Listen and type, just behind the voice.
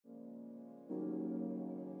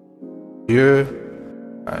Yeah,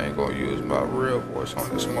 I ain't gonna use my real voice on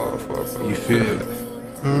this motherfucker. You feel it?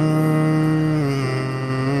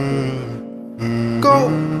 Go!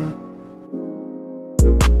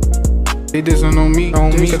 They dissing on me,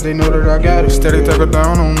 cause they know that I got it. Steady take her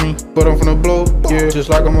down on me, but I'm finna blow, yeah. Just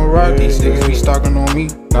like I'm a rock, these niggas be stalking on me.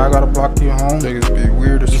 Now I gotta block your home. Niggas be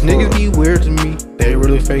weird as fuck. These niggas be weird to me, they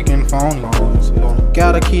really faking phony.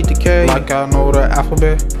 Gotta keep the K, like I know the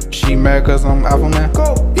alphabet. She mad cause I'm alpha man.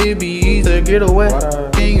 It be easy to get away,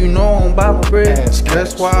 and you know I'm Bible bread.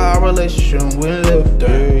 That's why our relationship went left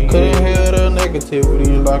there. Couldn't hear the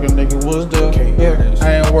negativity like a nigga was there. Yeah,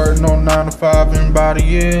 I ain't working no 9 to 5 in body,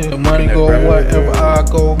 yeah. The money go wherever I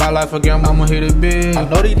go. My life again, I'ma hit it big. I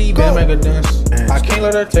know these bands make her dance. I can't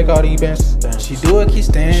let her take all these bands. She do it, keep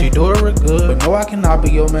stand. She do it real good, but no, I cannot be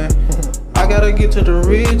your man. I gotta get to the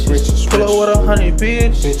riches. Pull up with 100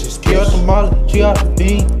 bitches. She out the molly, she out the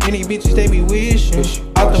bean. Any bitches they be wishing.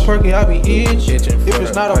 Out the perky, I be itching. If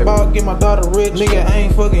it's not about get my daughter rich, nigga, I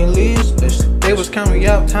ain't fucking listening. They was counting me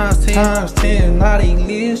out times 10, now they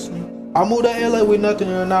listening. I moved to LA with nothing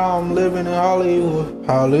and now I'm living in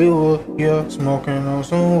Hollywood, yeah. Smoking on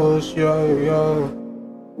some woods, yeah.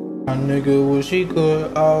 A nigga wish he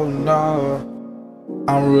could, oh no.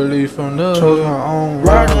 I'm really from the chose my own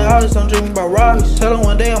riding the house, I'm dreaming about Rockies. Tell them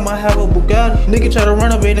one day I might have a Bugatti. Nigga try to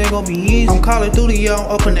run up, it ain't gon' be easy. I'm Call of Duty, yeah, I'm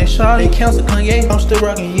up in that shot. They cancel Kanye, I'm still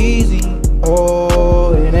rockin' Yeezy.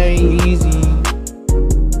 Oh, it ain't easy.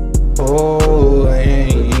 Oh, it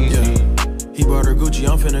ain't easy. He bought her Gucci,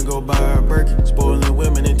 I'm finna go buy her a Birkin. Spoiling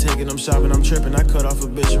women and taking them shopping, I'm tripping. I cut off a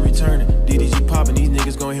bitch and return it. DDG popping, these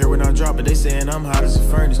niggas gon' hear when I drop it. They saying I'm hot as a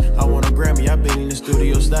furnace. I want a Grammy, I been in the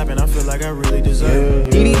studio slapping. I feel like I really deserve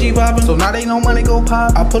it. DDG popping, so now they know money go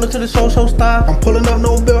pop. I pull it to the show stop. I'm pulling up,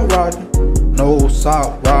 no belt rocking, no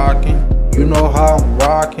sock rocking. You know how I'm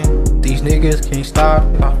rocking. These niggas can't stop.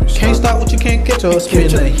 Can't stop what you can't catch up. Spin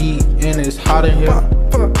the heat and it's hot in here,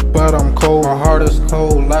 but I'm cold. My heart is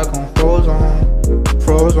cold like I'm frozen.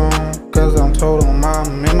 Cause I'm told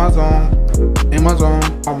I'm in my zone.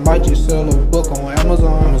 I might just sell a book on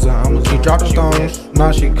Amazon. She dropped the stones,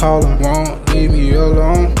 now she calling, won't leave me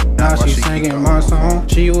alone. Now she singing my song,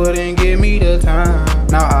 she wouldn't give me the time.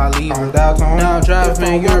 Now I leave on downtown. Now I'm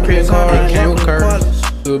driving European car and came with curves.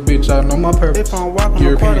 Little bitch, I know my purpose.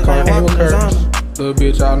 European car came with curves. Little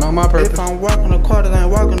bitch, I know my purpose. If I'm walking the quarters, I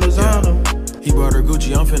ain't walking designer. He bought her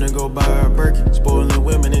Gucci, I'm finna go buy her a Birkin. Spoiling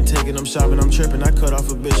women and taking them shopping, I'm tripping. I cut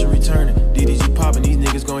off a bitch and return it. DDG popping, these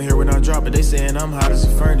niggas gon' hear when I drop it. They saying I'm hot as a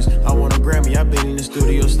furnace. I want a Grammy, I been in the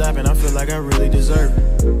studio slapping. I feel like I really deserve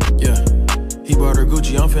it. Yeah. He bought her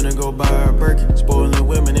Gucci, I'm finna go buy her a Birkin. Spoiling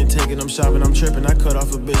women and taking them shopping, I'm tripping. I cut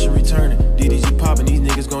off a bitch and return it. DDG popping, these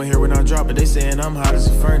niggas gon' hear when I drop it. They saying I'm hot as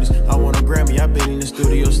a furnace. I want a Grammy, I been in the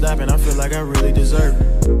studio slapping. I feel like I really deserve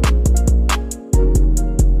it.